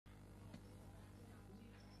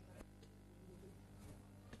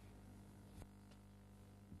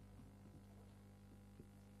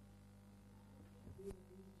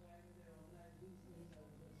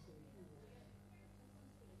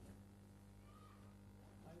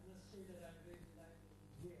say that I'm very delighted to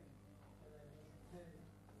be here, and I must thank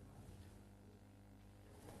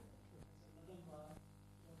Professor Madamba,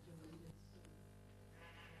 Dr. Singh,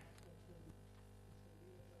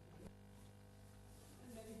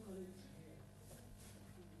 and many colleagues here.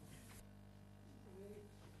 It's a very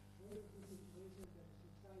wonderful situation that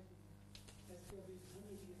society has probably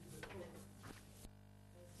 100 years before.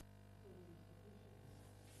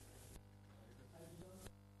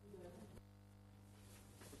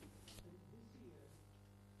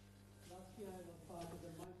 Last year I was part of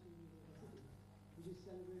the Mysore University, which is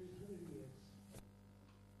celebrating 100 years.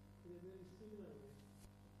 In a very similar way,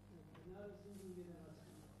 Singh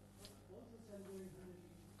University also celebrating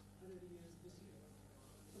 100 years this year.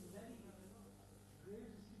 So many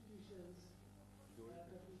great institutions are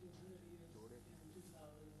completing 100 years in 2000,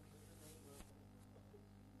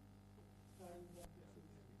 starting from 50.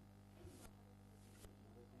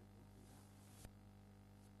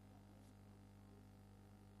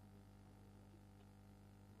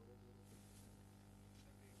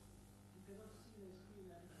 You cannot see the screen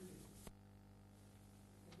actually.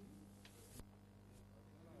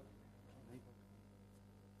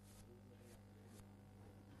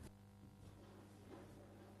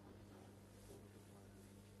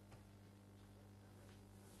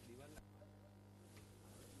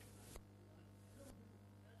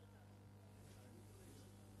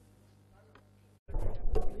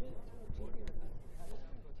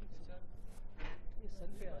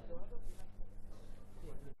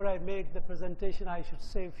 Before I make the presentation, I should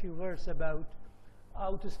say a few words about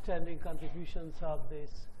outstanding contributions of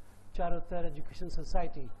this Charotar Education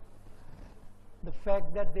Society. The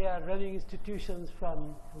fact that they are running institutions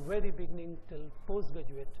from very beginning till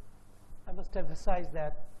postgraduate, I must emphasize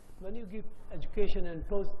that when you give education and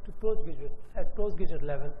postgraduate at postgraduate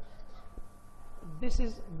level, this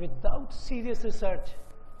is without serious research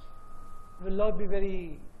will not be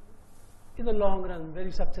very, in the long run,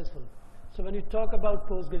 very successful. So when you talk about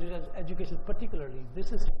postgraduate education, particularly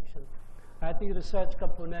this institution, I think research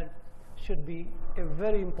component should be a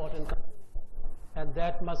very important component, and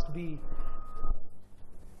that must be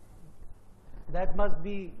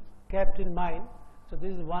kept in mind. So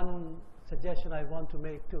this is one suggestion I want to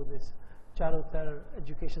make to this Charotar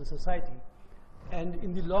Education Society. And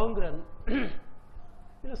in the long run,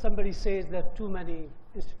 somebody says that too many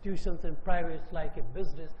institutions and private, it's like a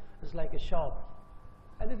business, it's like a shop.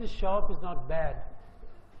 I think the shop is not bad.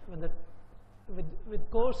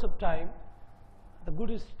 With course of time, the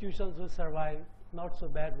good institutions will survive, not so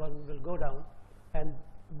bad ones will go down, and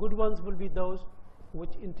good ones will be those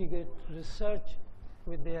which integrate research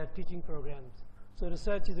with their teaching programs. So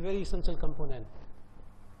research is a very essential component.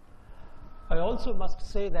 I also must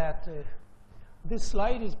say that this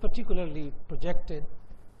slide is particularly projected.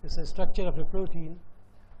 It's a structure of a protein,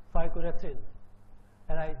 phycoerythrin.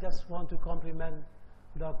 And I just want to compliment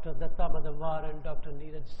Dr. Datta Madamwar and Dr.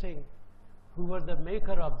 Neeraj Singh, who were the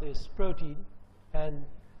maker of this protein, and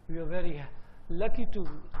we are very lucky to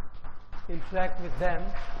interact with them,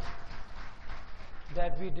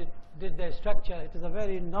 that we did their structure. It is a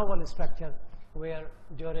very novel structure where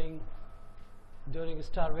during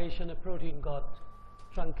starvation a protein got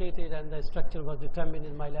truncated and the structure was determined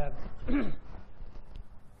in my lab.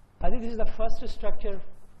 I think this is the first structure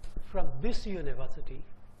from this university,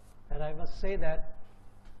 and I must say that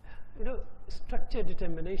structure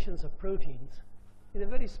determinations of proteins is a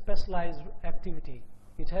very specialized activity.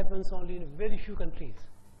 It happens only in very few countries,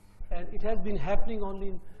 and it has been happening only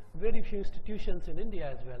in very few institutions in India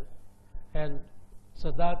as well. And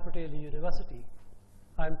Sardar Patel University,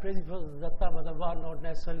 I'm praising for Datta Madamwar, not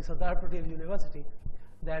necessarily Sardar Patel University,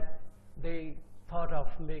 that they thought of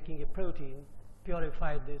making a protein,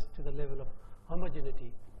 purified this to the level of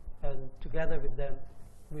homogeneity, and together with them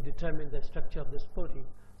we determined the structure of this protein.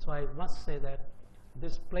 So I must say that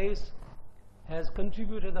this place has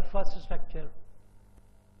contributed the first structure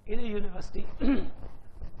in a university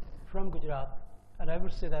from Gujarat, and I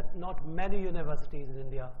would say that not many universities in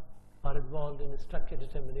India are involved in the structure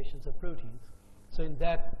determinations of proteins. So in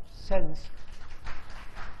that sense,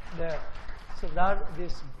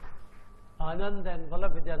 this Anand and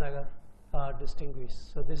Vallabh Vidyanagar are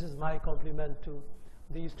distinguished. So this is my compliment to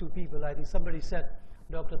these two people. I think somebody said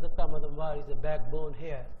Dr. Datta Madamwar is a backbone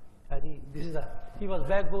here. I think he was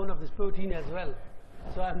backbone of this protein as well.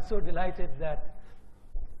 So I'm so delighted that.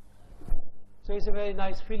 So it's a very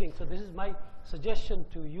nice feeling. So this is my suggestion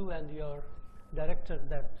to you and your director,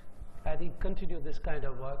 that I think continue this kind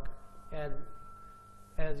of work, and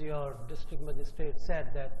as your district magistrate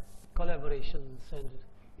said, that collaborations and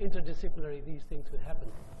interdisciplinary, these things will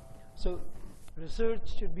happen. So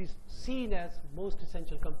research should be seen as most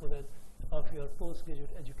essential component of your postgraduate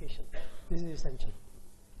education. This is essential.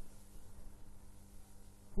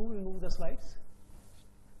 Who will move the slides?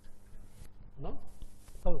 No?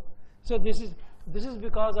 Oh, so this is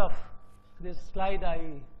because of this slide I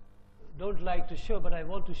don't like to show, but I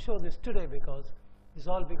want to show this today because it's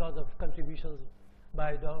all because of contributions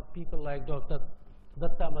by people like Dr.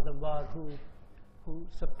 Datta Madamwar who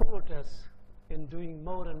support us in doing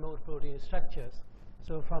more and more protein structures.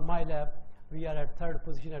 So from my lab, we are at third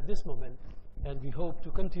position at this moment, and we hope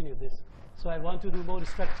to continue this. So I want to do more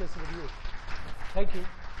structures with you. Thank you.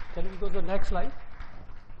 Can we go to the next slide?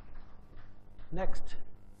 Next.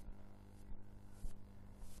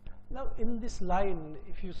 Now in this line,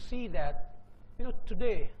 if you see that,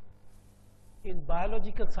 today in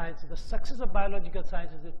biological sciences, the success of biological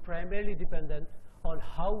sciences is primarily dependent on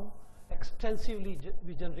how extensively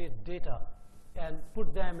we generate data and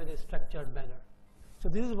put them in a structured manner. So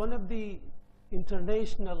this is one of the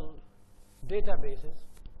international databases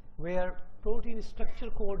where protein structure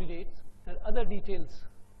coordinates and other details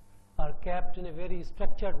are kept in a very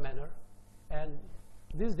structured manner, and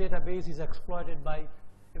this database is exploited by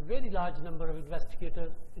a very large number of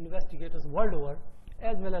investigators world over,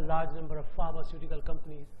 as well as a large number of pharmaceutical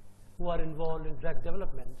companies who are involved in drug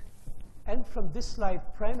development. And from this slide,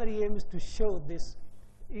 primary aim is to show this.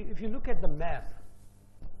 If you look at the map,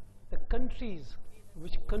 the countries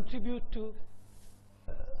which contribute to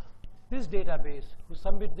this database, who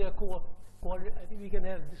submit their I think we can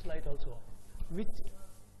have this slide also, which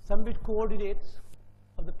submit coordinates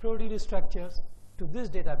of the protein structures to this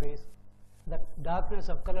database. The darkness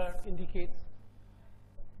of color indicates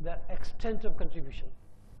the extent of contribution.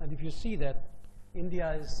 And if you see that,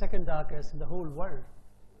 India is second darkest in the whole world.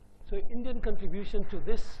 So Indian contribution to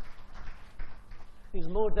this is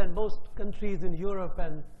more than most countries in Europe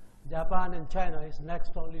and Japan and China, is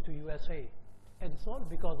next only to USA. And it's all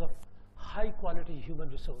because of high quality human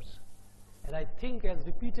resource. And I think, as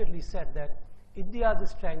repeatedly said, that India's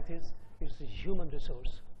strength is its human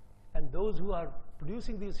resource. And those who are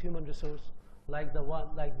producing these human resource, like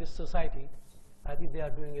this society, I think they are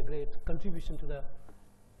doing a great contribution to the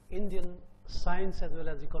Indian science as well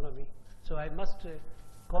as economy. So I must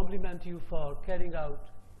compliment you for carrying out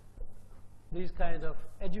these kind of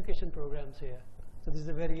education programs here. So this is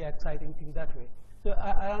a very exciting thing that way. So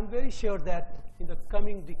I am very sure that in the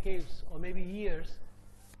coming decades or maybe years,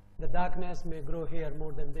 the darkness may grow here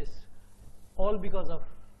more than this, all because of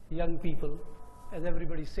young people. As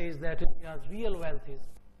everybody says that India's real wealth is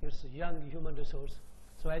its young human resource.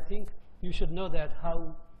 So I think you should know that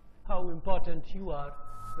how important you are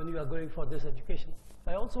when you are going for this education.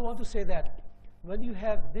 I also want to say that when you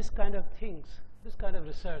have this kind of things, this kind of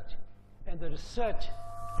research, and the research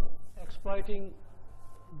exploiting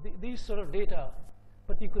these sort of data,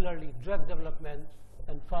 particularly drug development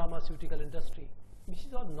and pharmaceutical industry, which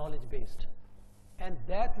is all knowledge based, and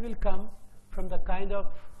that will come from the kind of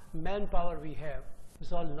manpower we have.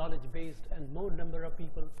 It's all knowledge based, and more number of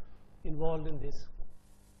people involved in this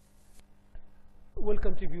will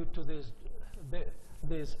contribute to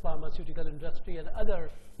this pharmaceutical industry and other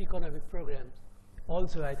economic programs.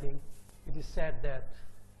 Also, I think it is said that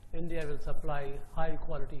India will supply high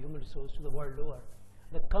quality human resource to the world over.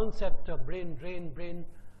 The concept of brain drain, brain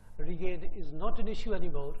regain is not an issue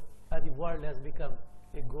anymore, as the world has become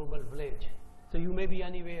a global village. So you may be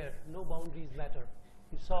anywhere, no boundaries matter.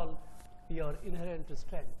 It's all your inherent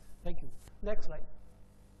strength. Thank you. Next slide.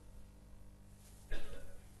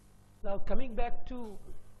 Now coming back to,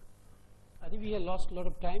 I think we have lost a lot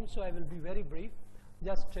of time, so I will be very brief.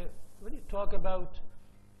 Just when you talk about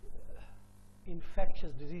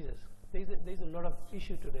infectious diseases, there's a lot of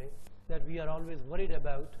issue today that we are always worried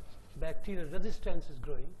about. Bacterial resistance is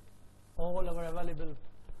growing. All our available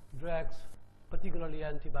drugs, particularly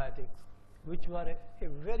antibiotics, which were a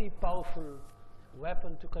very powerful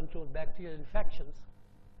weapon to control bacterial infections,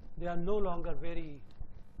 they are no longer very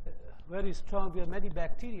strong, where many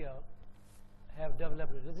bacteria have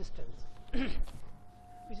developed resistance,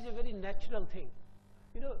 which is a very natural thing.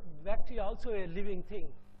 Bacteria are also a living thing,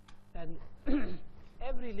 and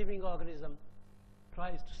every living organism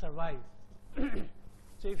tries to survive.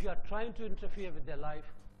 So if you are trying to interfere with their life,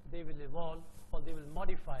 they will evolve, or they will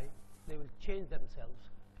modify, they will change themselves,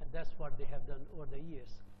 and that's what they have done over the years.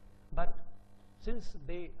 But since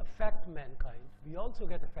they affect mankind, we also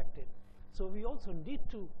get affected. So we also need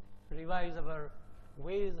to revise our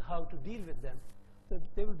ways how to deal with them. So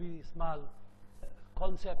there will be a small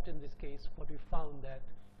concept in this case. What we found that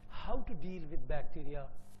how to deal with bacteria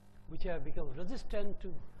which have become resistant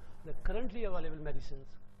to the currently available medicines,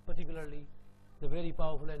 particularly the very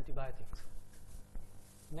powerful antibiotics.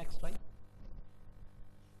 Next slide.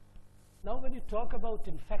 Now when you talk about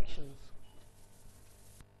infections,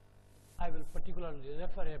 I will particularly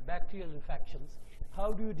refer to bacterial infections.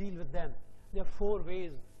 How do you deal with them? There are 4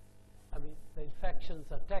 ways, the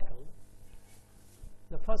infections are tackled.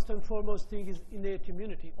 The first and foremost thing is innate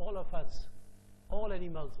immunity. All of us, all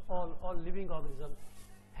animals, all living organisms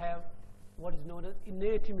have what is known as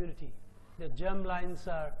innate immunity. The germlines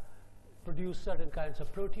produce certain kinds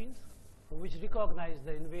of proteins which recognize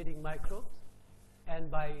the invading microbes, and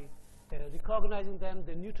by recognizing them,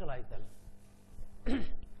 they neutralize them.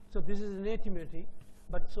 So this is innate immunity,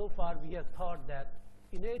 but so far we have thought that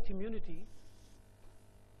innate immunity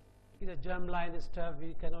is a germline stuff.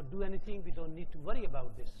 We cannot do anything. We don't need to worry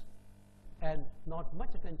about this. And not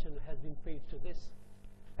much attention has been paid to this.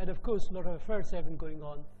 And of course, a lot of efforts have been going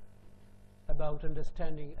on about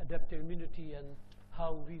understanding adaptive immunity and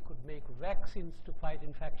how we could make vaccines to fight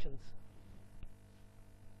infections.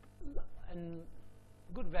 And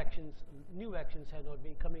good vaccines, new vaccines have not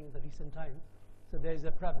been coming in the recent time. So there is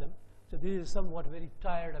a problem. So this is somewhat very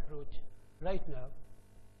tired approach right now.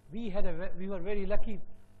 We were very lucky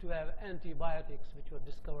to have antibiotics which were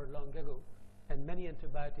discovered long ago, and many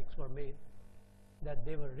antibiotics were made that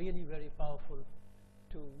they were really very powerful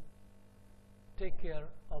to take care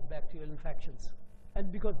of bacterial infections.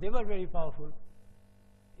 And because they were very powerful,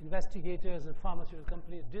 investigators and pharmaceutical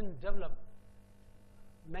companies didn't develop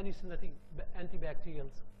many synthetic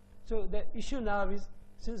antibacterials. So the issue now is,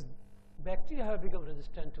 since bacteria have become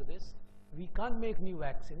resistant to this, we can't make new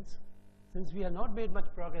vaccines, since we have not made much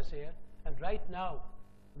progress here, and right now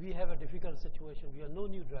we have a difficult situation. We have no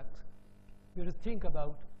new drugs. We have to think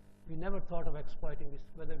about, we never thought of exploiting this,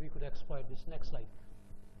 whether we could exploit this. Next slide.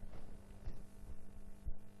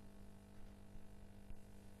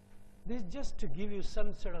 This is just to give you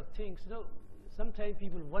some sort of things. You know, sometimes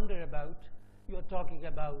people wonder about, you are talking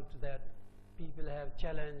about that people have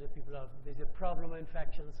challenge, there's a problem of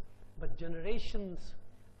infections, but generations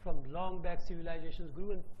from long back civilizations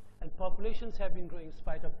grew, and populations have been growing in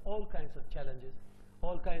spite of all kinds of challenges,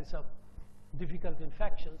 all kinds of difficult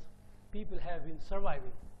infections. People have been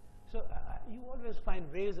surviving. So you always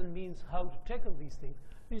find ways and means how to tackle these things.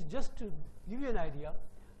 It's just to give you an idea,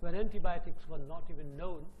 when antibiotics were not even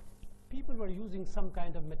known, people were using some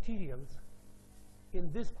kind of materials in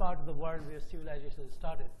this part of the world where civilization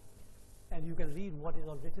started. And you can read what is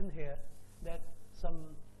all written here, that some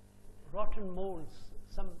rotten molds,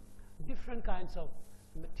 some different kinds of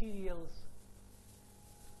materials.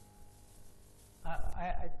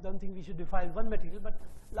 I don't think we should define one material, but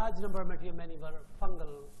large number of material, many were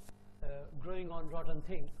fungal, growing on rotten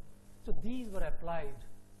things. So these were applied,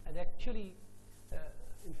 and actually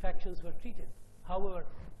infections were treated. However,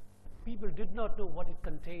 people did not know what it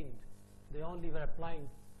contained. They only were applying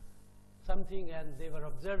something, and they were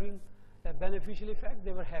observing a beneficial effect.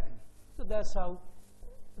 They were happy. So that's how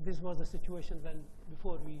this was the situation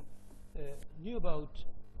before we knew about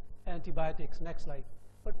antibiotics. Next slide.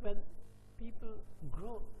 But when people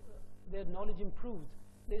grow, their knowledge improves,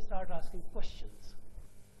 they start asking questions.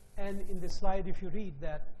 And in this slide, if you read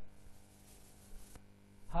that,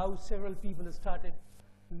 how several people started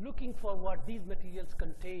looking for what these materials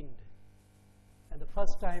contained. And the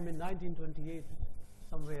first time in 1928,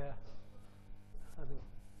 somewhere, I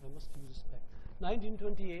must use this back,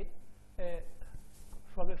 1928,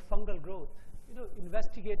 from a fungal growth. You know,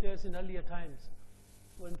 investigators in earlier times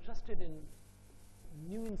were interested in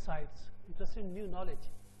new insights, interested in new knowledge.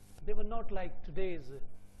 They were not like today's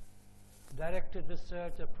directed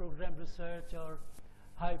research or programmed research or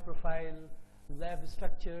high-profile lab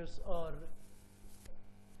structures or,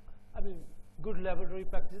 good laboratory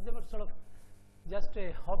practices. They were sort of just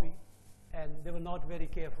a hobby, and they were not very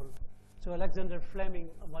careful. So Alexander Fleming,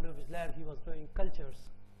 one of his labs, he was doing cultures,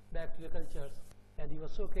 bacterial cultures, and he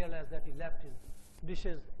was so careless that he left his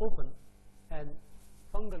dishes open, and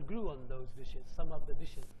fungal grew on those dishes, some of the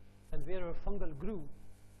dishes. And wherever fungal grew,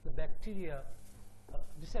 the bacteria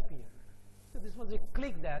disappeared. So this was a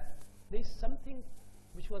click that there is something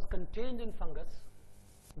which was contained in fungus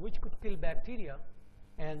which could kill bacteria,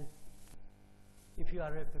 and if you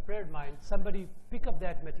are a prepared mind, somebody pick up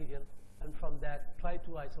that material and from that try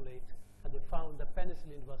to isolate, and they found that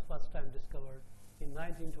penicillin was first time discovered in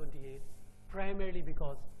 1928, primarily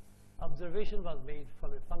because observation was made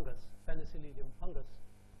from a fungus, Penicillium fungus.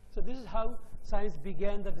 So this is how science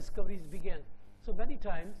began, the discoveries began. So many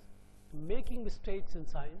times, making mistakes in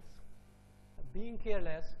science, being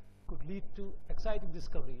careless could lead to exciting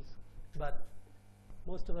discoveries, but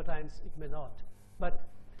most of the times it may not. But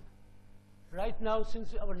right now,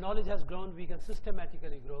 since our knowledge has grown, we can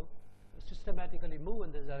systematically grow. systematically move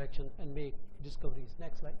in this direction and make discoveries.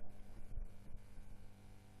 Next slide.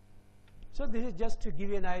 So this is just to give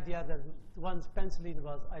you an idea that once penicillin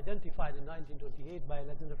was identified in 1928 by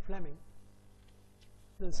Alexander Fleming,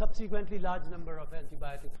 then subsequently large number of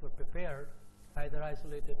antibiotics were prepared, either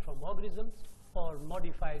isolated from organisms or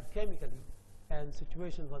modified chemically, and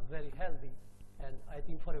situation was very healthy. And I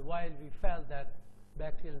think for a while we felt that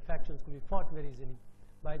bacterial infections could be fought very easily.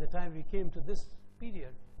 By the time we came to this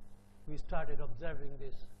period, we started observing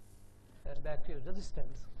this bacterial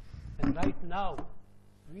resistance. And right now,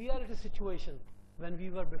 we are at a situation when we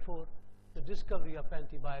were before the discovery of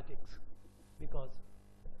antibiotics, because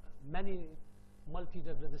many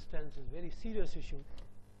multi-drug resistance is a very serious issue,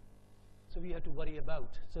 so we have to worry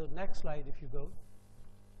about. So next slide, if you go.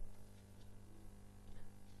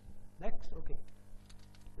 Next, okay.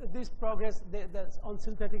 This progress that's on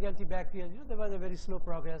synthetic antibacterial, there was a very slow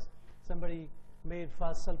progress. Somebody made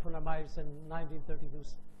fast sulfonamides in 1932.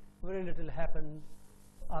 Very little happened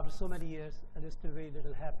after so many years, and there's still very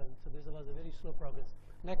little happened. So this was a very slow progress.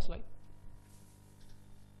 Next slide.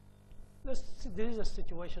 This is a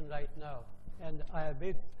situation right now, and I have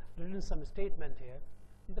written some statement here.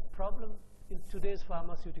 The problem in today's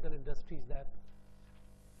pharmaceutical industry is that,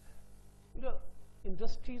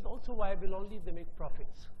 industry is also viable only if they make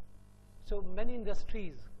profits. So many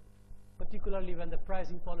industries, particularly when the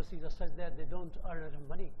pricing policies are such that they don't earn enough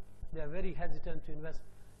money, they are very hesitant to invest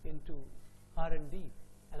into R&D.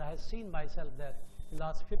 And I have seen myself that in the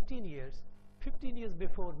last 15 years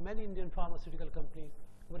before, many Indian pharmaceutical companies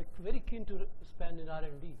were very keen to spend in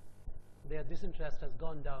R&D. Their disinterest has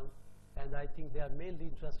gone down, and I think they are mainly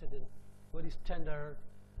interested in very standard,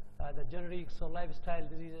 the generics or lifestyle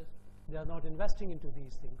diseases. They are not investing into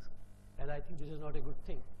these things, and I think this is not a good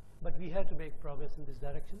thing. But we have to make progress in this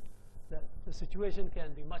direction. The situation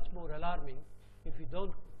can be much more alarming if we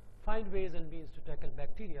don't find ways and means to tackle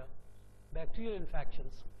bacterial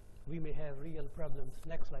infections. We may have real problems.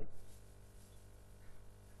 Next slide.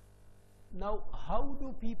 Now, how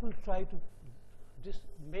do people try to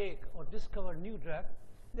make or discover new drugs?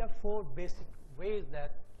 There are 4 basic ways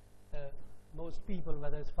that most people,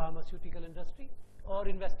 whether it's pharmaceutical industry or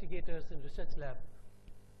investigators in research lab.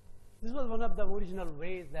 This was one of the original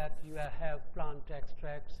ways that you have plant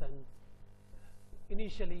extracts, and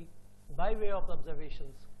initially by way of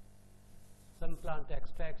observations, some plant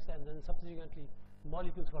extracts, and then subsequently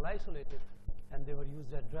molecules were isolated and they were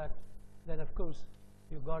used as drugs. Then of course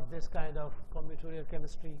you got this kind of combinatorial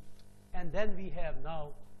chemistry, and then we have now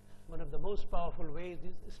one of the most powerful ways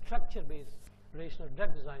is structure-based rational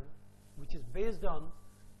drug design, which is based on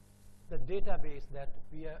the database that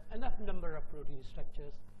we have enough number of protein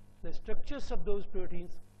structures, the structures of those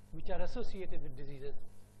proteins which are associated with diseases,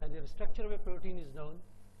 and if the structure of a protein is known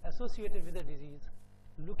associated with a disease,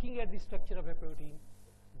 looking at the structure of a protein,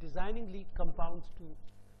 designing lead compounds to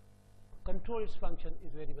control its function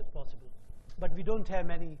is very much possible. But we don't have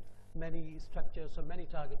many structures or many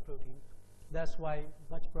target proteins. That's why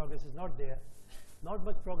much progress is not there. Not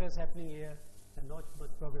much progress happening here, and not much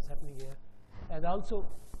progress happening here. And also,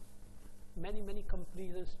 many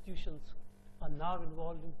companies and institutions are now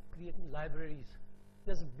involved in creating libraries.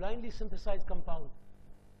 There's blindly synthesized compound.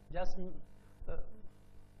 Just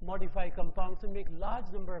modify compounds and make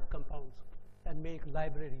large number of compounds and make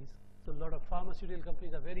libraries. So a lot of pharmaceutical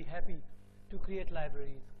companies are very happy to create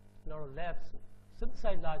libraries. A lot of labs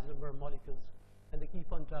synthesize large number of molecules, and they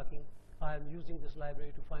keep on talking, I am using this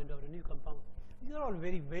library to find out a new compound. These are all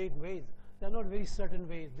very vague ways. They are not very certain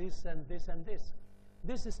ways, this and this and this.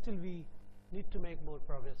 This is still, we need to make more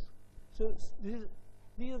progress. So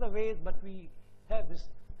these are the ways, but we have these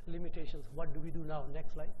limitations. What do we do now?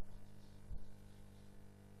 Next slide.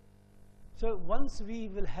 So once we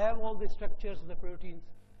will have all the structures of the proteins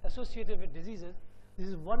associated with diseases, this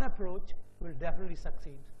is one approach will definitely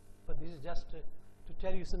succeed. But this is just to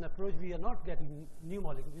tell you it's an approach. We are not getting new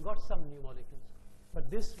molecules. We got some new molecules. But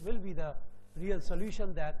this will be the real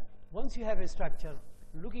solution, that once you have a structure,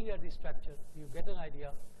 looking at the structure, you get an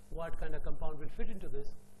idea what kind of compound will fit into this,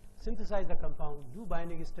 synthesize the compound, do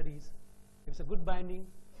binding studies. If it's a good binding,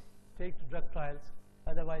 take to drug trials.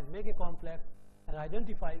 Otherwise, make a complex and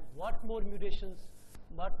identify what more mutations,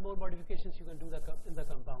 what more modifications you can do in the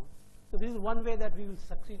compound. So this is one way that we will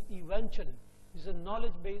succeed eventually. This is a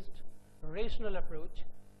knowledge-based, rational approach.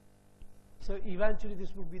 So eventually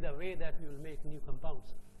this would be the way that we will make new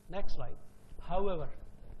compounds. Next slide. However,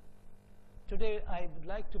 today I would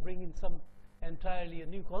like to bring in some entirely a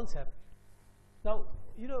new concept. Now,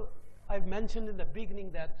 I've mentioned in the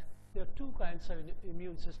beginning that there are 2 kinds of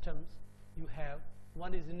immune systems you have.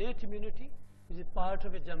 One is innate immunity, which is part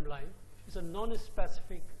of a germline. It's a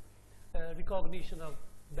non-specific recognition of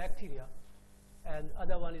bacteria, and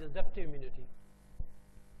other one is adaptive immunity.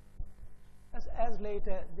 As late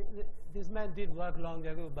as this man did work long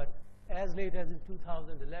ago, but as late as in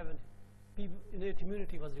 2011, innate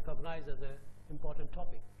immunity was recognized as an important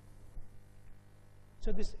topic.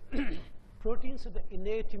 So this proteins of the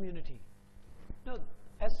innate immunity. Now,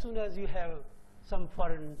 as soon as you have some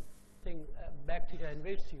foreign thing, bacteria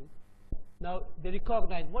invades you, now they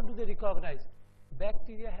recognize. What do they recognize?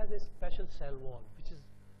 Bacteria has a special cell wall, which is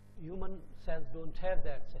human cells don't have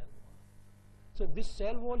that cell wall. So this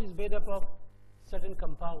cell wall is made up of certain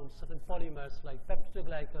compounds, certain polymers like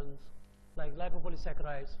peptidoglycans, like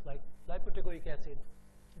lipopolysaccharides, like lipotecoic acid.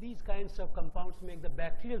 These kinds of compounds make the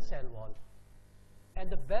bacterial cell wall. And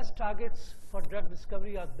the best targets for drug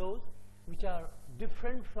discovery are those which are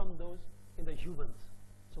different from those in the humans.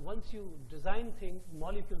 So once you design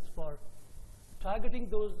molecules for targeting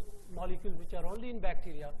those molecules which are only in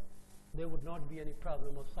bacteria, there would not be any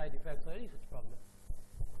problem of side effects or any such problem.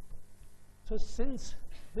 So since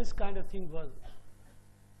this kind of thing was,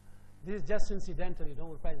 this is just incidentally,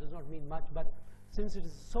 no price does not mean much, but since it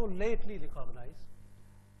is so lately recognized,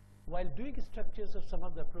 while doing structures of some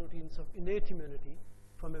of the proteins of innate immunity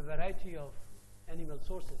from a variety of animal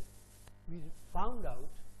sources, we found out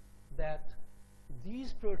that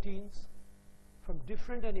these proteins from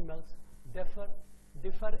different animals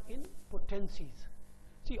differ in potencies.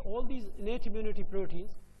 See, all these innate immunity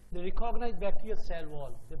proteins, they recognize bacterial cell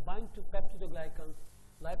wall. They bind to peptidoglycans,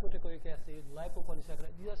 lipotecoic acid,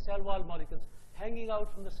 lipopolysaccharide. These are cell wall molecules hanging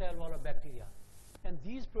out from the cell wall of bacteria. And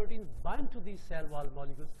these proteins bind to these cell wall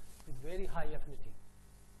molecules with very high affinity.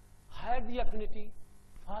 Higher the affinity,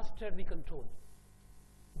 faster the control.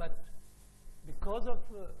 But because of,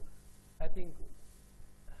 I think,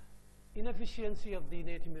 inefficiency of the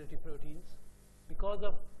innate immunity proteins, because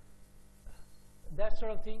of that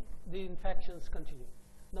sort of thing, the infections continue.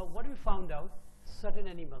 Now, what we found out, certain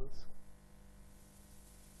animals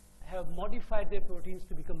have modified their proteins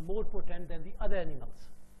to become more potent than the other animals.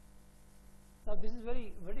 Now, this is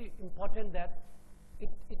very, very important that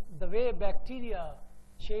the way bacteria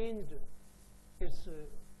changed its,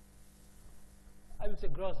 I would say,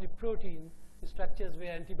 grossly protein structures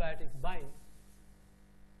where antibiotics bind,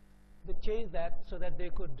 they changed that so that they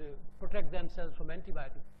could protect themselves from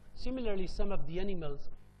antibiotics. Similarly, some of the animals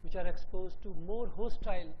which are exposed to more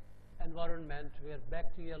hostile environment where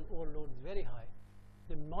bacterial overload is very high,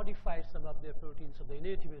 they modify some of their proteins of the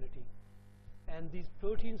innate immunity. And these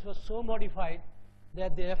proteins were so modified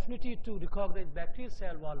that their affinity to recognize bacterial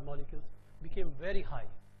cell wall molecules became very high.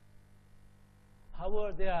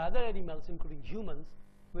 However, there are other animals, including humans,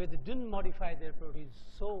 where they didn't modify their proteins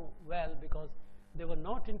so well because they were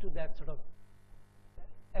not into that sort of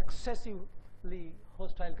excessively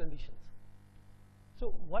hostile conditions.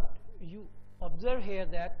 So what you observe here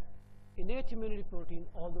that innate immunity protein,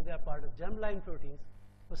 although they are part of germline proteins,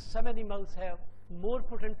 but some animals have more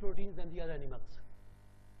potent proteins than the other animals.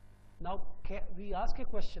 Now we ask a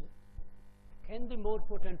question, can the more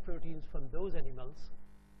potent proteins from those animals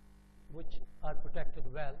which are protected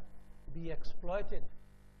well be exploited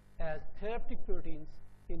as therapeutic proteins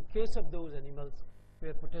in case of those animals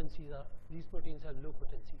where these proteins have low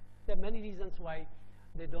potency? There are many reasons why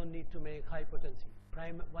they don't need to make high potency.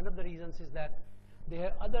 One of the reasons is that they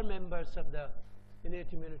have other members of the innate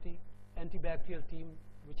immunity antibacterial team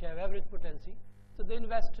which have average potency, so they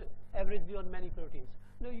invest averagely on many proteins.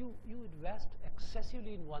 No, you invest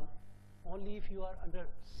excessively in one only if you are under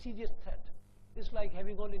serious threat. It's like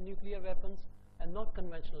having only nuclear weapons and not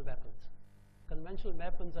conventional weapons. Conventional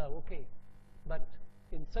weapons are okay, but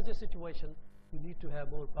in such a situation, you need to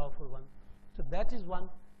have more powerful one. So that is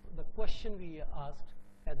the question we asked,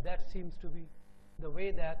 and that seems to be the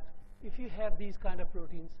way that if you have these kind of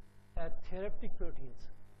proteins as therapeutic proteins,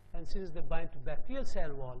 and since they bind to bacterial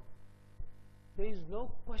cell wall, there is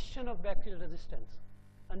no question of bacterial resistance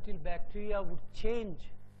until bacteria would change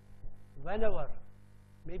whenever,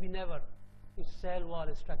 maybe never, its cell wall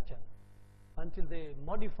structure, until they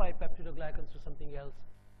modify peptidoglycans to something else,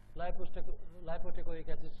 lipotecoic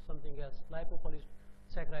acid to something else,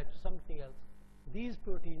 lipopolysaccharide to something else. These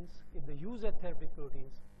proteins, if they use as therapeutic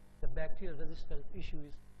proteins, the bacterial resistance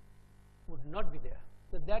issues would not be there.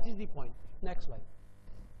 So that is the point. Next slide.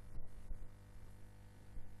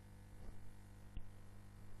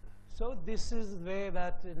 So this is the way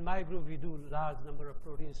that in my group we do large number of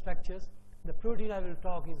protein structures. The protein I will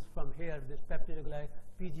talk is from here, this peptidoglycan,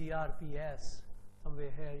 PGRPS, somewhere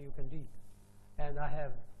here you can read. And I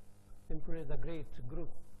have included a great group.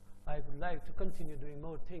 I would like to continue doing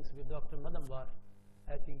more things with Dr. Madambar.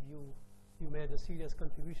 I think you made a serious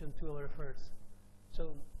contribution to our efforts.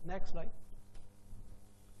 So next slide.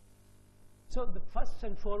 So the first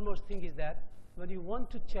and foremost thing is that when you want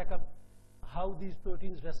to check up how these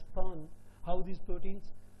proteins respond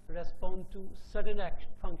to certain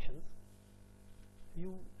functions,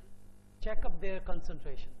 you check up their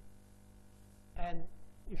concentration. And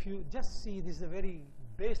if you just see, this is a very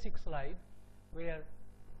basic slide where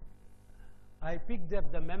I picked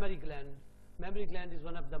up the mammary gland. Mammary gland is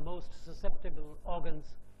one of the most susceptible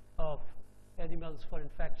organs of animals for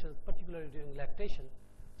infections, particularly during lactation.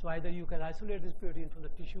 So either you can isolate this protein from the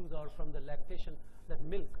tissues or from the lactation, that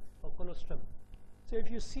milk or colostrum. So if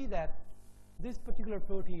you see that this particular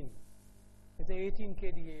protein is a 18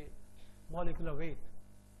 kDa molecular weight.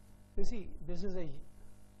 You see, this is a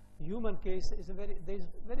human case. There is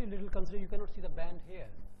very little concentration. You cannot see the band here.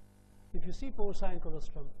 If you see porcine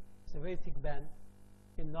colostrum, it's a very thick band.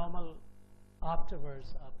 In normal,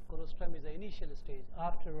 afterwards, colostrum is the initial stage.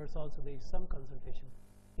 Afterwards, also there is some concentration.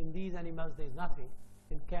 In these animals, there is nothing.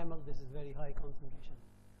 In camel, this is very high concentration.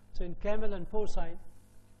 So in camel and porcine,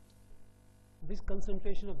 this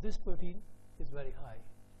concentration of this protein is very high,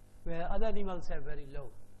 where other animals are very low.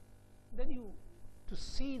 Then to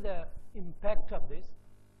see the impact of this,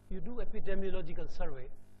 you do epidemiological survey.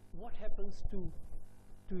 What happens to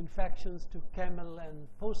infections to camel and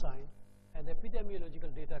porcine? And the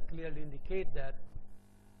epidemiological data clearly indicate that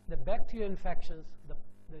the bacterial infections,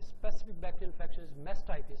 the specific bacterial infection is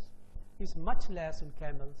mastitis, is much less in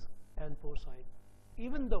camels and porcine,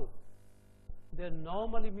 even though their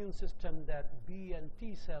normal immune system, that B and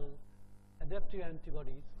T cell adaptive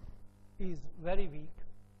antibodies, is very weak,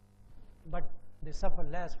 but they suffer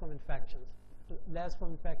less from infections. Less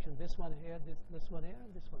from infection, this one here, this one here,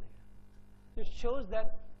 and this one here. So it shows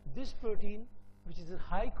that this protein, which is in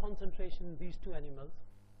high concentration in these two animals,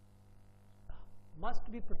 must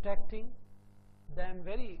be protecting them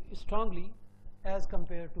very strongly as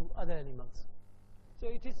compared to other animals. So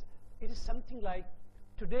it is something like,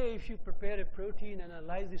 today if you prepare a protein and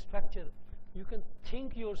analyze the structure, you can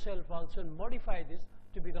think yourself also and modify this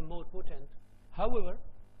to become more potent. However,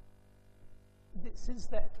 since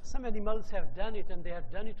that some animals have done it and they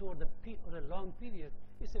have done it over a long period,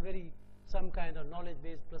 it's some kind of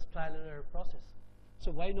knowledge-based plus trial and error process.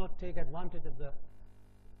 So why not take advantage of the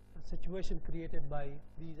situation created by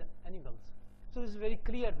these animals? So it's very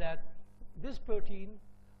clear that this protein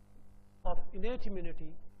of innate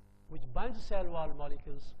immunity, which binds to cell wall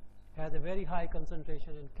molecules, has a very high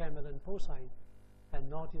concentration in camel and porcine and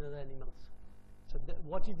not in other animals. So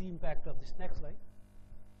what is the impact of this? Next slide.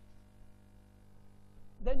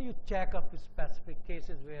 Then you check up specific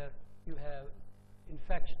cases where you have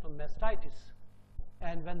infection from mastitis,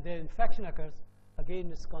 and when the infection occurs, again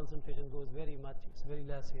this concentration goes very much, it's very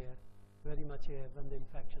less here, very much here when the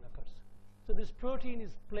infection occurs. So this protein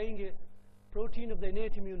of the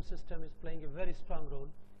innate immune system is playing a very strong role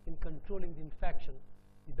in controlling the infection,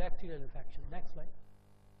 the bacterial infection. Next slide.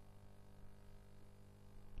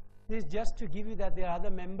 This is just to give you that there are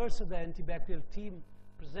other members of the antibacterial team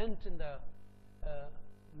present in the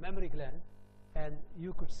mammary gland, and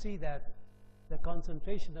you could see that the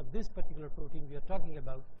concentration of this particular protein we are talking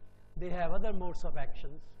about, they have other modes of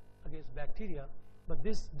actions against bacteria, but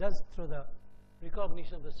this does through the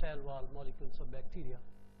recognition of the cell wall molecules of bacteria,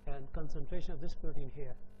 and concentration of this protein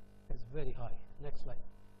here is very high. Next slide.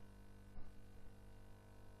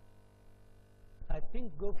 I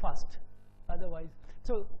think go fast, otherwise.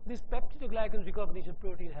 So this peptidoglycan recognition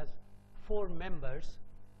protein has 4 members.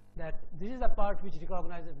 That this is the part which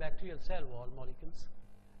recognizes bacterial cell wall molecules,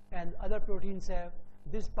 and other proteins have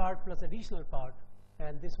this part plus additional part,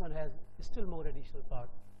 and this one has still more additional part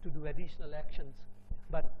to do additional actions,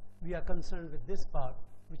 but we are concerned with this part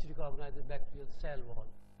which recognizes bacterial cell wall.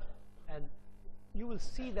 And you will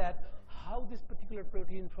see that how this particular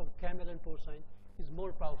protein from camel and porcine is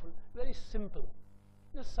more powerful. Very simple.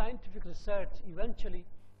 The scientific research, eventually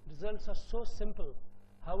results are so simple.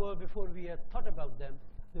 However, before we had thought about them,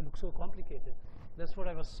 they look so complicated. That's what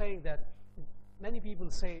I was saying, that many people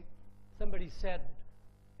say, somebody said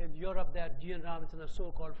in Europe that G.N. Robinson, a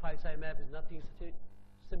so-called 5-side map, is nothing, such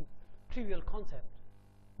a trivial concept.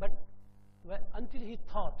 But until he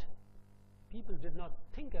thought, people did not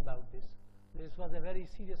think about this. This was a very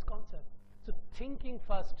serious concept. So thinking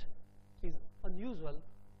first is unusual.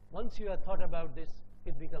 Once you have thought about this,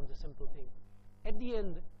 it becomes a simple thing. At the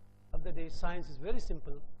end of the day, science is very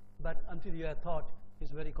simple, but until you have thought,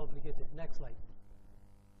 it's very complicated. Next slide.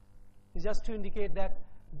 It's just to indicate that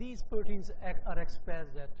these proteins are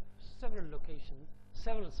expressed at several locations,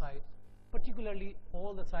 several sites, particularly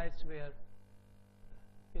all the sites where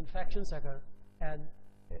infections occur, and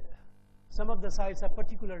some of the sites are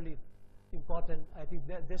particularly important, I think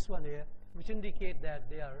that this one here, which indicate that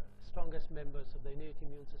they are strongest members of the innate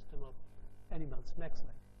immune system of animals. Next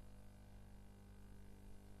slide.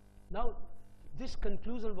 Now, this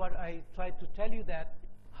conclusion, what I tried to tell you, that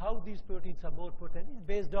how these proteins are more potent is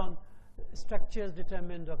based on structures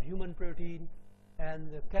determined of human protein and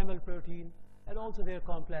the camel protein, and also their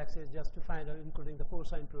complexes, just to find out, including the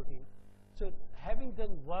porcine protein. So having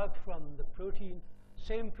done work from the protein,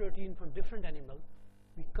 same protein from different animals,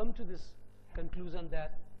 we come to this conclusion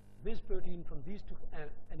that this protein from these two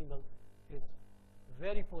animals is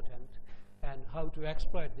very potent, and how to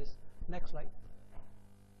exploit this. Next slide.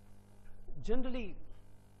 Generally,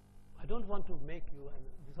 I don't want to make you and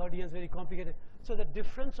this audience very complicated. So the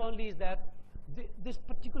difference only is that this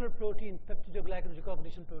particular protein, peptidoglycan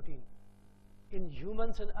recognition protein, in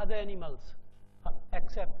humans and other animals,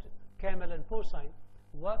 except camel and porcine,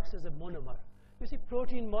 works as a monomer. You see,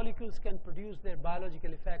 protein molecules can produce their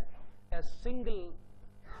biological effect as single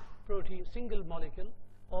protein, single molecule,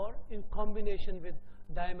 or in combination with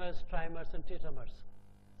dimers, trimers, and tetramers.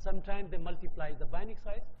 Sometimes they multiply the binding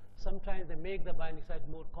sites, sometimes they make the binding site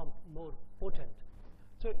more potent.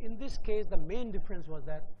 So in this case, the main difference was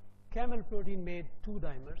that camel protein made two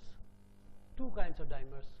dimers, two kinds of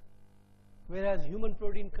dimers, whereas human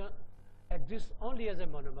protein exists only as a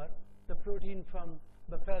monomer. The protein from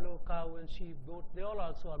buffalo, cow, and sheep, goat, they all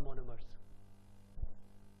also are monomers.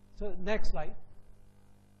 So next slide.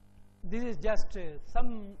 This is just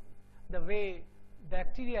the way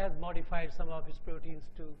bacteria has modified some of its proteins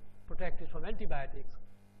to protect it from antibiotics.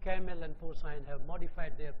 Camel and porcine have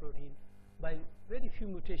modified their protein by very few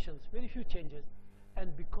mutations, very few changes,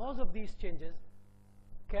 and because of these changes,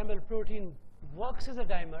 camel protein works as a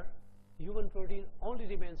dimer, human protein only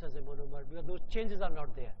remains as a monomer because those changes are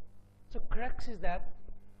not there. So crux is that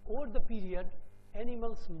over the period,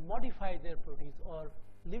 animals modify their proteins, or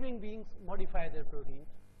living beings modify their proteins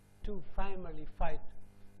to finally fight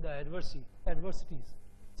the adversities.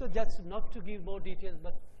 So that's not to give more details,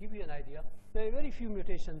 but give you an idea. There are very few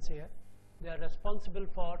mutations here. They are responsible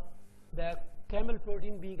for the camel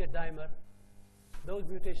protein being a dimer. Those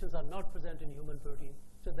mutations are not present in human protein,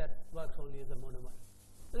 so that works only as a monomer.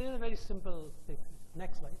 So this is a very simple thing.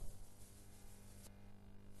 Next slide.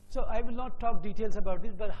 So I will not talk details about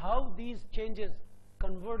this, but how these changes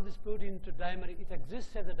convert this protein to dimer. It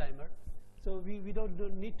exists as a dimer. So we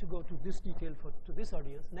don't need to go to this detail to this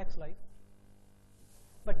audience. Next slide.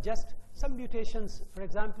 But just some mutations, for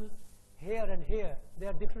example, here and here, there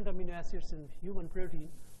are different amino acids in human protein.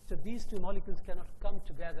 So these two molecules cannot come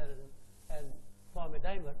together and form a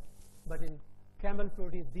dimer. But in camel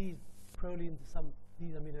protein, these prolines,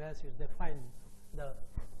 these amino acids, they find the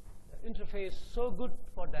interface so good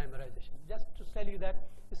for dimerization. Just to tell you that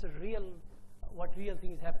it's a what real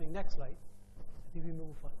thing is happening. Next slide. If we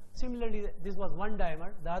move forward. Similarly, this was one dimer,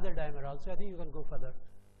 the other dimer also. I think you can go further.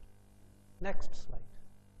 Next slide.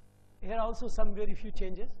 Here also some very few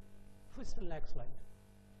changes. Still next slide.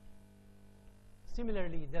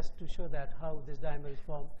 Similarly, just to show that how this dimer is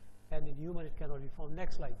formed, and in human it cannot be formed.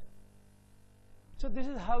 Next slide. So this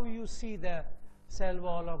is how you see the cell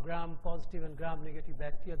wall of gram-positive and gram-negative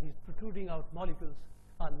bacteria. These protruding out molecules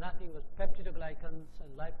are nothing but peptidoglycans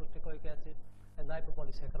and lipostechoic acid and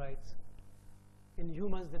lipopolysaccharides. In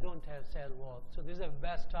humans, they don't have cell walls. So this is a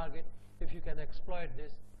best target if you can exploit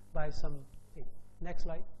this by some thing. Next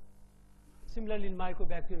slide. Similarly, in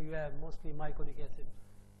mycobacteria, you have mostly myconic acid,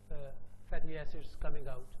 fatty acids coming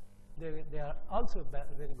out. They are also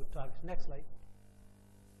very good targets. Next slide.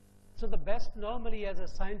 So the best normally as a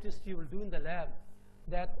scientist you will do in the lab,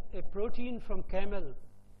 that a protein from camel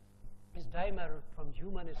is dimer, from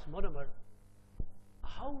human is monomer.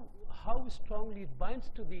 How strongly it binds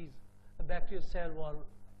to these bacterial cell wall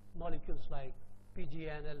molecules like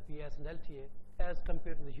PGN, LPS, and LTA as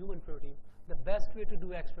compared to the human protein. The best way to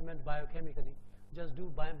do experiment biochemically, just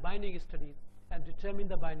do binding studies and determine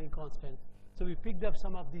the binding constant. So we picked up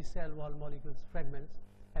some of these cell wall molecules fragments.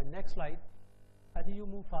 And next slide. I think you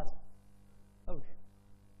move fast. Okay.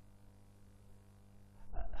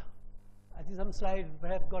 I think some slide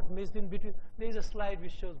perhaps got missed in between. There is a slide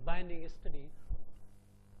which shows binding studies.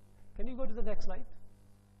 Can you go to the next slide?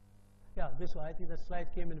 Yeah, this one. I think the slide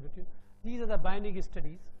came in between. These are the binding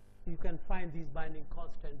studies. You can find these binding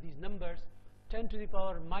constant. These numbers, 10 to the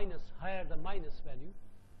power minus, higher the minus value,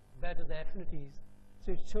 better the affinities.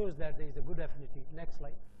 So it shows that there is a good affinity. Next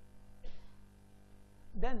slide.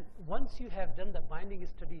 Then once you have done the binding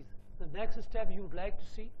studies, the next step you would like to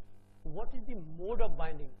see, what is the mode of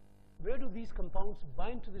binding? Where do these compounds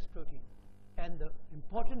bind to this protein? And the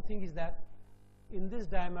important thing is that in this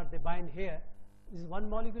dimer, they bind here. This is one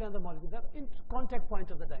molecule and the molecule. They're in contact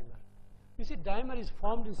point of the dimer. You see, dimer is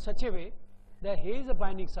formed in such a way that here is a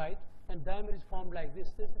binding site and dimer is formed like this.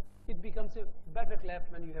 It becomes a better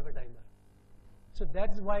cleft when you have a dimer. So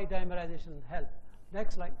that is why dimerization helps.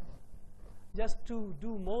 Next slide. Just to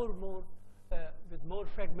do more with more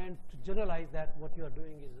fragments to generalize that what you are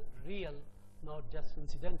doing is real, not just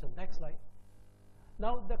incidental. Next slide.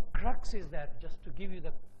 Now the crux is that, just to give you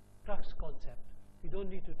the crux concept, we don't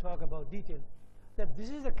need to talk about detail, that this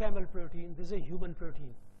is a camel protein, this is a human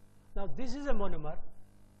protein. Now this is a monomer,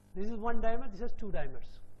 this is one dimer, this has two dimers.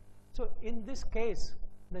 So in this case,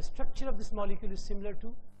 the structure of this molecule is similar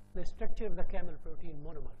to the structure of the camel protein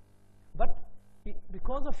monomer. But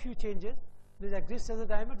because of few changes, this exists as a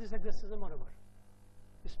dimer, this exists as a monomer.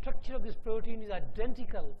 The structure of this protein is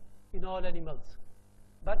identical in all animals,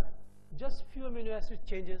 but just few amino acid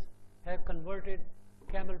changes have converted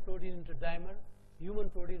camel protein into dimer, human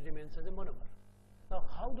protein remains as a monomer. Now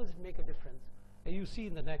how does it make a difference? You see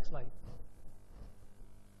in the next slide.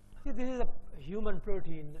 See, this is a human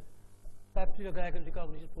protein, peptidoglycan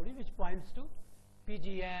recognition protein, which points to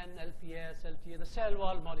PGN, LPS, LTA, the cell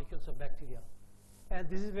wall molecules of bacteria. And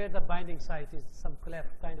this is where the binding site is, some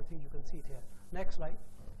cleft kind of thing, you can see it here. Next slide.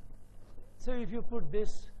 So if you put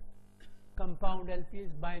this compound LPS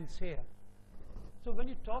binds here. So when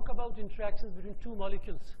you talk about interactions between two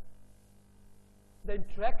molecules, the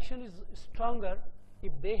interaction is stronger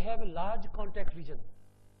if they have a large contact region.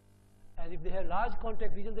 And if they have large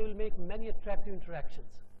contact region, they will make many attractive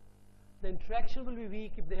interactions. The interaction will be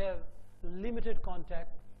weak if they have limited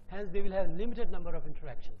contact, hence they will have limited number of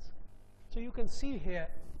interactions. So you can see here,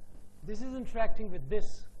 this is interacting with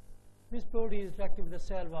this. This protein is interacting with the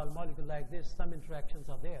cell wall molecule like this. Some interactions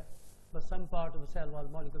are there, but some part of the cell wall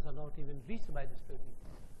molecules are not even reached by this protein.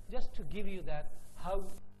 Just to give you that, how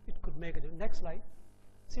it could make it. Next slide.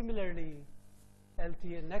 Similarly,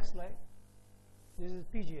 LTA, next slide. This is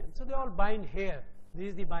PGN. So they all bind here. This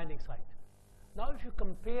is the binding site. Now if you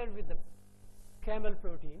compare with the camel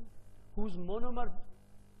protein, whose monomer,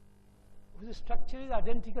 whose structure is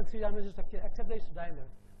identical three-dimensional structure, except that it's dimer.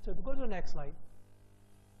 So go to the next slide.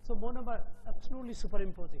 So monomer, absolutely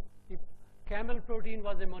superimposing. If camel protein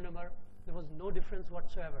was a monomer, there was no difference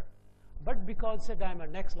whatsoever. But because it's a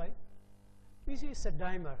dimer, next slide, we see it's a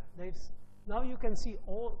dimer. Now you can see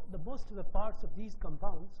most of the parts of these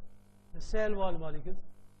compounds, the cell wall molecules,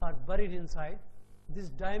 are buried inside this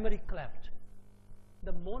dimeric cleft.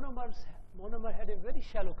 The monomer had a very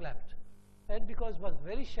shallow cleft, and because it was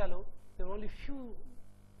very shallow, there were only few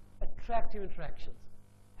attractive interactions.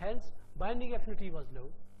 Hence, binding affinity was low.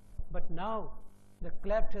 But now the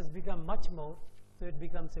cleft has become much more, so it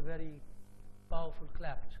becomes a very powerful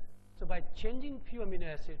cleft. So by changing few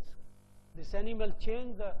amino acids, this animal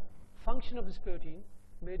changed the function of this protein,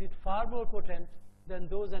 made it far more potent than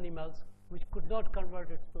those animals which could not convert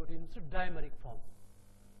its protein into dimeric form.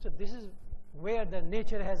 So this is where the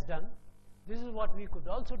nature has done. This is what we could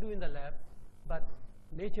also do in the lab, but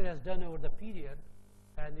nature has done over the period,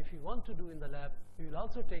 and if you want to do in the lab, it will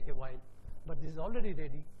also take a while, but this is already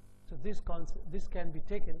ready. So this can be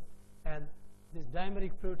taken, and this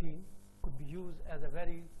dimeric protein could be used as a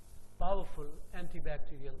very powerful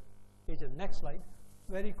antibacterial agent. Next slide.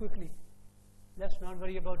 Very quickly. Let's not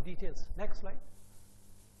worry about details. Next slide.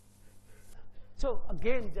 So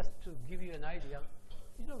again, just to give you an idea,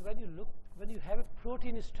 when you have a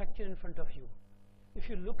protein structure in front of you, if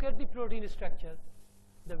you look at the protein structure,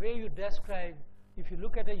 the way you describe, if you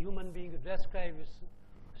look at a human being, you describe its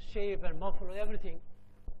shape and morphology, everything.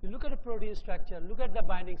 You look at a protein structure, look at the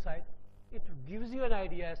binding site, it gives you an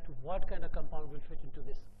idea as to what kind of compound will fit into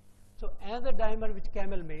this. So another dimer which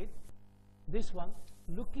Camel made, this one,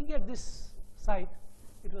 looking at this site,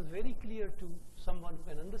 it was very clear to someone who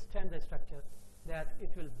can understand the structure that it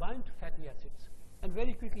will bind to fatty acids. And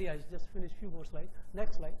very quickly, I just finished few more slides.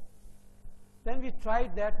 Next slide. Then we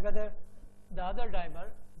tried that whether the other dimer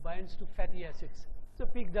binds to fatty acids. So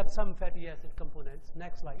picked up some fatty acid components.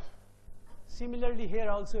 Next slide. Similarly, here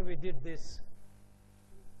also we did this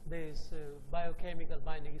biochemical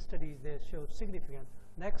binding studies. They showed significant.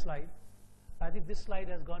 Next slide. I think this slide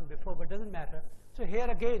has gone before, but doesn't matter. So here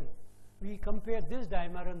again, we compare this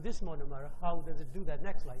dimer and this monomer. How does it do that?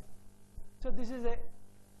 Next slide. So this is a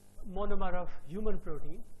monomer of human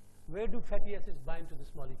protein. Where do fatty acids bind to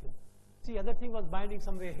this molecule? See, other thing was binding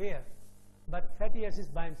somewhere here, but fatty acids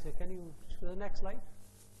bind here. Can you show the next slide?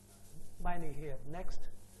 Binding here. Next.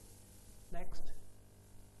 Next.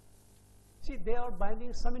 See, they are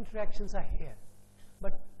binding, some interactions are here.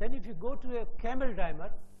 But then if you go to a camel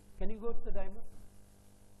dimer, can you go to the dimer?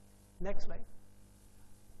 Next slide.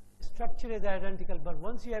 Structure is identical, but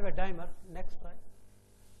once you have a dimer, next slide,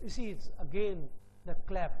 you see it's again the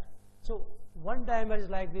cleft. So one dimer is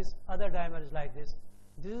like this, other dimer is like this.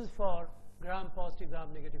 This is for gram-positive,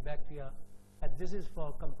 gram-negative bacteria, and this is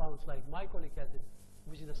for compounds like mycolic acid,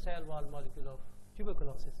 which is the cell wall molecule of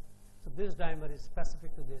tuberculosis. So this dimer is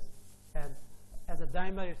specific to this, and as a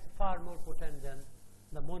dimer, it's far more potent than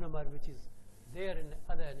the monomer, which is there in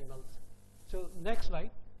other animals. So next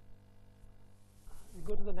slide. We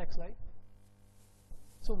go to the next slide.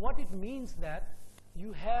 So what it means that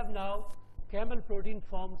you have now camel protein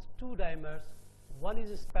forms two dimers. One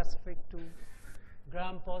is specific to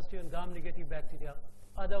gram-positive and gram-negative bacteria.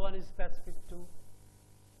 Other one is specific to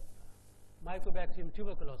Mycobacterium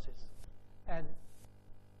tuberculosis. And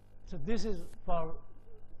so this is for,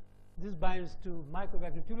 this binds to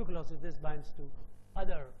Mycobacterium tuberculosis, this binds to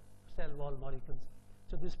other cell wall molecules.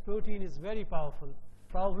 So this protein is very powerful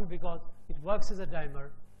because it works as a dimer,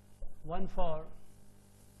 one for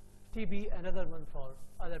TB, another one for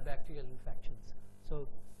other bacterial infections. So,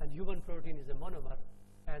 and human protein is a monomer,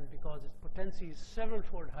 and because its potency is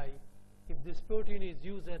several-fold high, if this protein is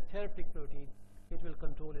used as therapeutic protein, it will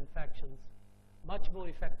control infections much more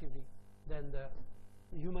effectively than the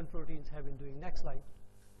human proteins have been doing. Next slide.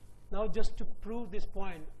 Now, just to prove this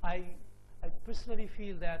point, I personally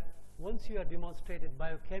feel that once you have demonstrated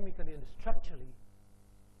biochemically and structurally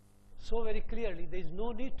so very clearly, there is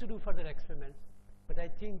no need to do further experiments, but I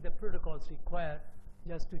think the protocols require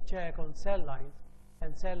just to check on cell lines,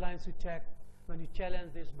 and cell lines to check when you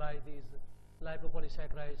challenge this by these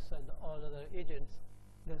lipopolysaccharides and all other agents.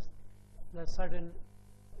 There's certain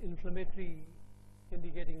inflammatory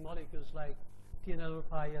indicating molecules like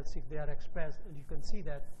TNF-alpha, IL-6, they are expressed, and you can see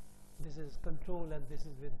that this is control, and this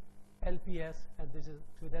is with LPS, and this is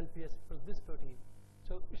with LPS for this protein.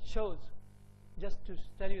 So it shows, just to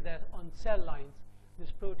tell you that on cell lines, this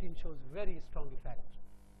protein shows very strong effect.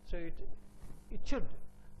 So it should,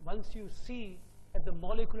 once you see at the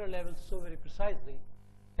molecular level so very precisely,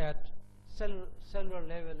 at cellular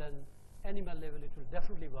level and animal level, it will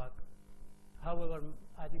definitely work. However,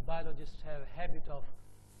 I think biologists have a habit of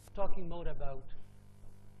talking more about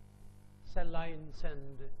cell lines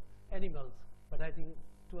and animals, but I think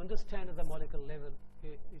to understand at the molecular level,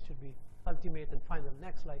 it should be ultimate and final.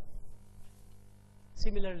 Next slide.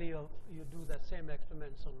 Similarly, you do the same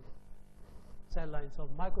experiments on cell lines of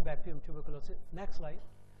Mycobacterium tuberculosis. Next slide.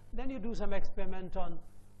 Then you do some experiment on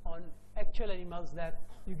actual animals that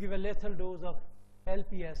you give a lethal dose of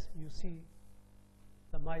LPS. You see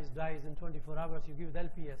the mice dies in 24 hours. You give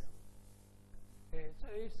LPS. So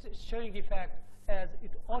it's showing effect as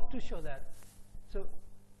it ought to show that. So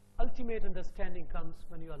ultimate understanding comes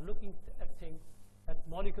when you are looking at things at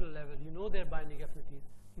molecular level. You know their binding affinities.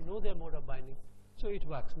 You know their mode of binding. So it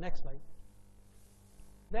works. Next slide.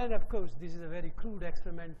 Then, of course, this is a very crude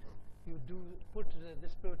experiment. You do put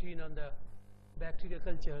this protein on the bacterial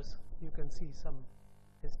cultures. You can see some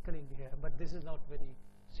is killing here, but this is not very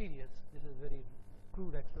serious. This is very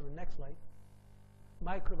crude experiment. Next slide.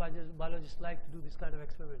 Microbiologists like to do this kind of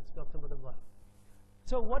experiments, Dr. Madhavan.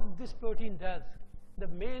 So what this protein does, the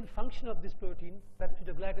main function of this protein,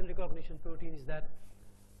 peptidoglycan recognition protein, is that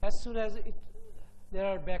as soon as there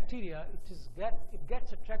are bacteria, it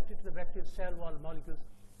gets attracted to the bacterial cell wall molecules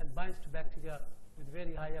and binds to bacteria with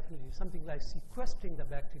very high affinity, something like sequestering the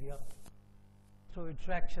bacteria through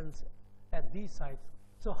interactions at these sites.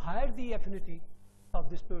 So higher the affinity of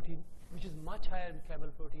this protein, which is much higher in camel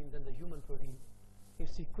protein than the human protein, it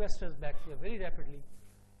sequesters bacteria very rapidly.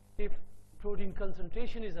 If protein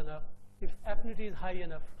concentration is enough, if affinity is high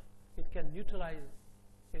enough, it can neutralize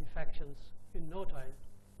infections in no time,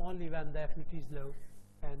 only when the affinity is low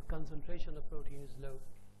and concentration of protein is low.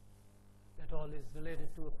 That all is related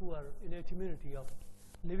to a poor innate immunity of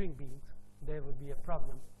living beings. There would be a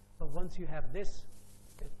problem. But once you have this,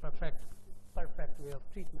 it's perfect way of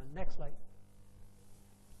treatment. Next slide.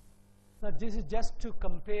 Now this is just to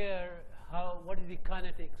compare what is the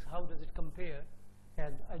kinetics, how does it compare,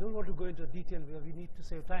 and I don't want to go into detail where we need to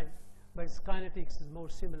save time, but its kinetics is more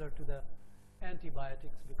similar to the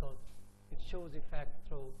antibiotics because it shows effect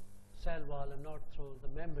through cell wall and not through the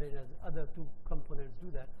membrane as other two components do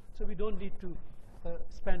that. So we don't need to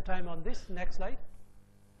spend time on this. Next slide.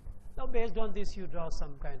 Now based on this you draw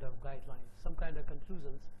some kind of guidelines, some kind of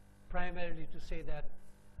conclusions, primarily to say that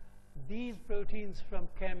these proteins from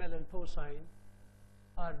camel and porcine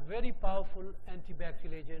are very powerful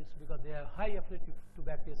antibacterial agents because they have high affinity to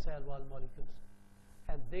bacterial cell wall molecules,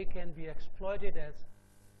 and they can be exploited as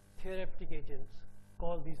therapeutic agents.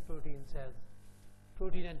 Call these proteins as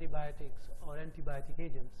protein antibiotics or antibiotic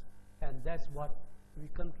agents, and that's what we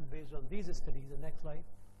conclude based on these studies. The next slide.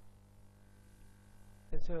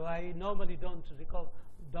 And so I normally don't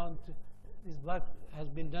this work has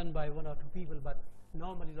been done by one or two people, but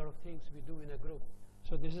normally a lot of things we do in a group.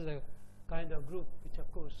 So this is a kind of group which,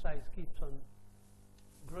 of course, size keeps on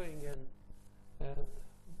growing and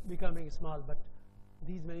becoming small, but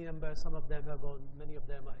these many numbers, some of them have gone, many of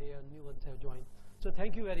them are here, new ones have joined. So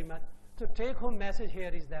thank you very much. So take-home message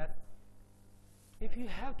here is that if you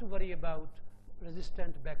have to worry about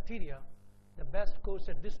resistant bacteria, the best course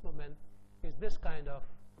at this moment is this kind of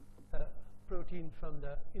protein from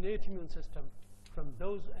the innate immune system from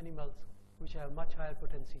those animals which have much higher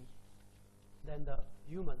potency than the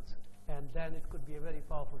humans, and then it could be a very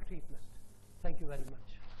powerful treatment. Thank you very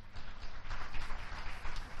much.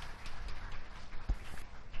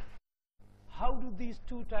 How do these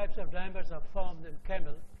two types of dimers are formed in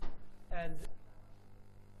camel? And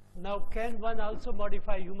now, can one also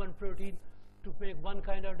modify human protein to make one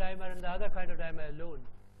kind of dimer and the other kind of dimer alone?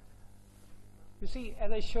 You see,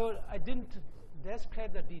 as I showed, I didn't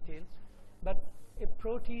describe the details, but a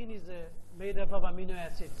protein is made up of amino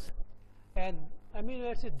acids, and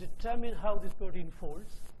amino acids determine how this protein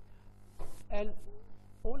folds, and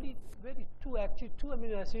only two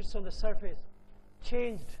amino acids on the surface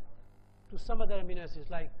changed to some other amino acids,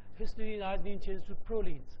 like histidine, arginine changed to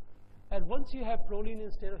prolines. And once you have proline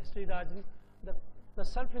instead of histidine, arginine, the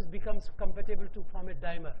surface becomes compatible to form a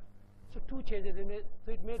dimer. So two changes,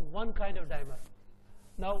 so it made one kind of dimer.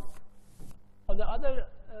 Now, on the other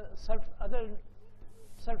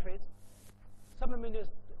surface, some amino acids,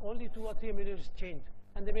 only 2 or 3 amino acids changed,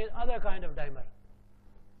 and they made other kind of dimer.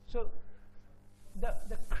 So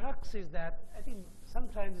the crux is that I think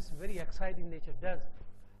sometimes it's very exciting nature does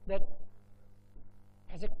that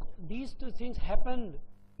these two things happened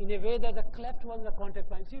in a way that the cleft was the contact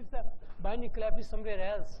point. See, if the binding cleft is somewhere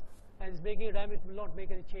else and is making a dimer, it will not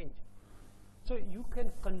make any change. So you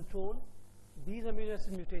can control these amino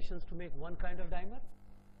acid mutations to make one kind of dimer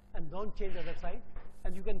and don't change the other side,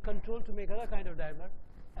 and you can control to make other kind of dimer,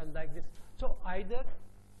 and like this. So either,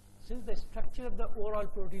 since the structure of the overall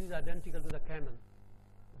protein is identical to the camel,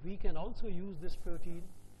 we can also use this protein,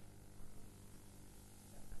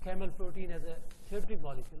 camel protein, as a therapeutic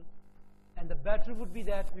molecule, and the better would be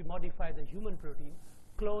that we modify the human protein,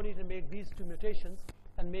 clone it and make these two mutations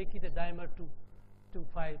and make it a dimer to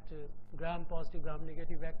fight gram-positive,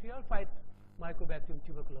 gram-negative bacteria or fight Mycobacterium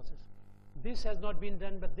tuberculosis. This has not been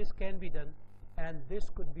done, but this can be done, and this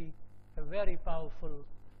could be a very powerful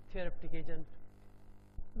therapeutic agent.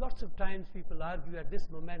 Lots of times people argue at this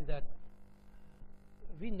moment that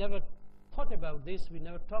we never thought about this, we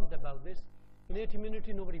never talked about this. Innate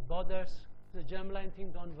immunity, nobody bothers. The germline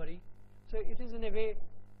thing, don't worry. So it is in a way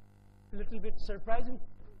a little bit surprising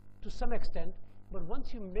to some extent, but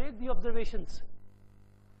once you make the observations,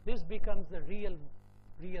 this becomes the real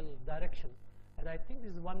direction. And I think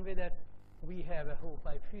this is one way that we have a hope.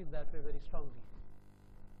 I feel that way very strongly.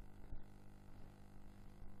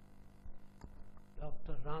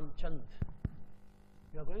 Dr. Ramchand,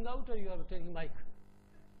 you are going out or you are taking mic?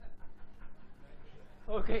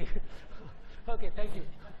 Okay. Okay, thank you.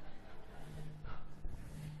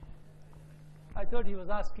 I thought he was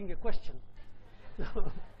asking a question.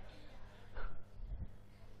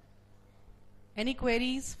 Any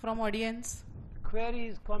queries from audience?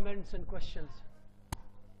 Queries, comments, and questions.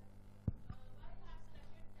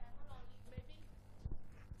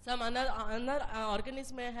 Some other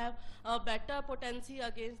organism may have a better potency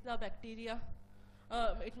against the bacteria.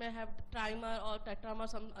 It may have trimer or tetramer,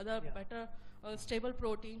 some other better stable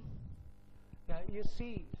protein. Yeah, you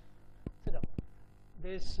see, sit up.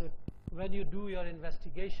 This, when you do your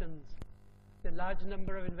investigations, the large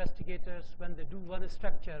number of investigators, when they do one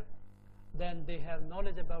structure, then they have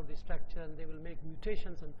knowledge about the structure and they will make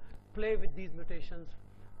mutations and play with these mutations,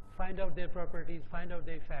 find out their properties, find out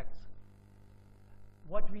their effects.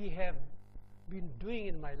 What we have been doing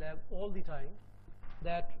in my lab all the time,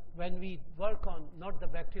 that when we work on not the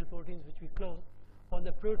bacterial proteins which we clone, on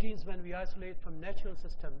the proteins when we isolate from natural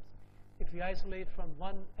systems, if we isolate from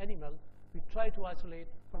one animal, we try to isolate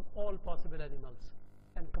from all possible animals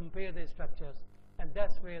and compare their structures, and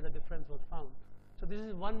that's where the difference was found. So this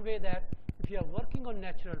is one way that if you are working on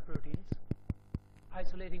natural proteins,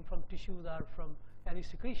 isolating from tissues or from any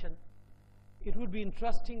secretion, it would be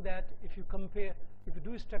interesting that if you compare, if you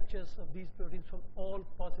do structures of these proteins from all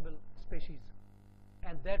possible species,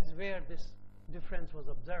 and that's where this difference was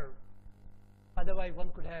observed. Otherwise, one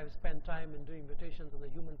could have spent time in doing mutations on the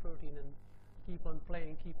human protein and keep on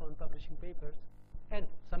playing, keep on publishing papers, and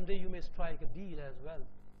someday you may strike a deal as well.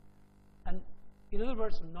 And in other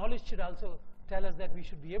words, knowledge should also tell us that we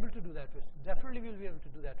should be able to do that way. Definitely we will be able to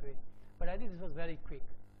do that way. But I think this was very quick,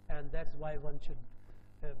 and that's why one should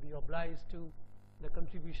be obliged to the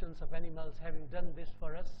contributions of animals having done this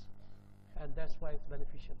for us, and that's why it's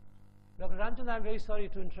beneficial. Dr. Ramchandra, I'm very sorry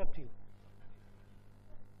to interrupt you.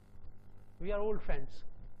 We are old friends.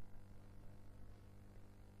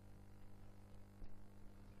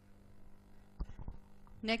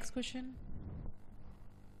 Next question.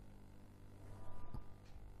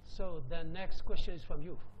 So the next question is from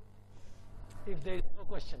you, if there is no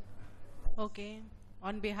question. Okay.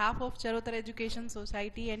 On behalf of Charotar Education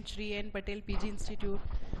Society and Shri N. Patel PG Institute,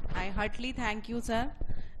 I heartily thank you, sir.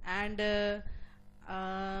 And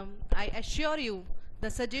I assure you, the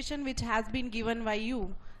suggestion which has been given by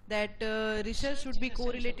you, that research should be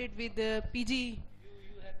correlated with PG.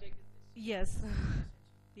 You have taken this. Yes.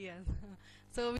 Yes. So